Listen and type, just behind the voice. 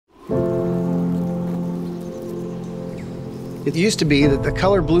It used to be that the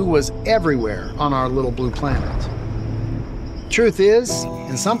color blue was everywhere on our little blue planet. Truth is,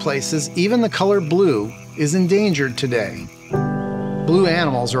 in some places, even the color blue is endangered today. Blue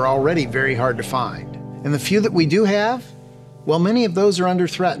animals are already very hard to find, and the few that we do have, well, many of those are under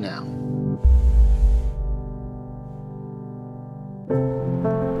threat now.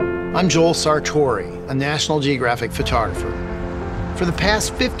 I'm Joel Sartori, a National Geographic photographer. For the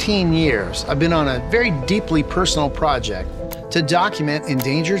past 15 years, I've been on a very deeply personal project to document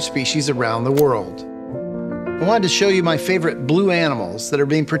endangered species around the world. I wanted to show you my favorite blue animals that are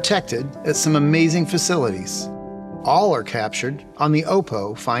being protected at some amazing facilities. All are captured on the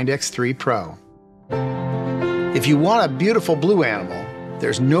OPPO Find X3 Pro. If you want a beautiful blue animal,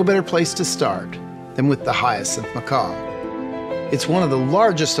 there's no better place to start than with the Hyacinth macaw. It's one of the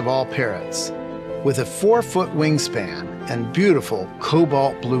largest of all parrots, with a 4-foot wingspan and beautiful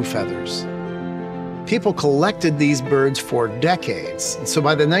cobalt blue feathers. People collected these birds for decades, and so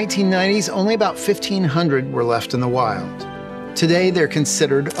by the 1990s, only about 1,500 were left in the wild. Today, they're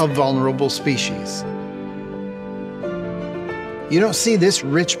considered a vulnerable species. You don't see this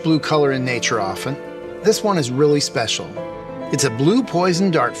rich blue color in nature often. This one is really special. It's a blue poison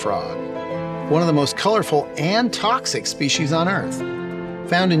dart frog, one of the most colorful and toxic species on Earth.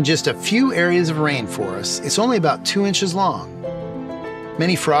 Found in just a few areas of rainforests, it's only about 2 inches long.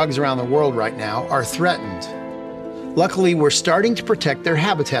 Many frogs around the world right now are threatened. Luckily, we're starting to protect their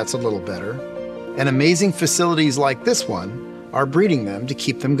habitats a little better, and amazing facilities like this one are breeding them to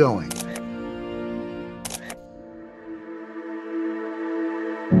keep them going.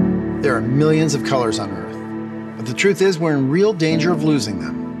 There are millions of colors on Earth, but the truth is we're in real danger of losing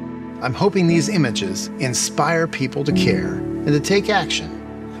them. I'm hoping these images inspire people to care and to take action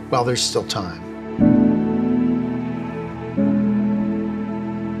while there's still time.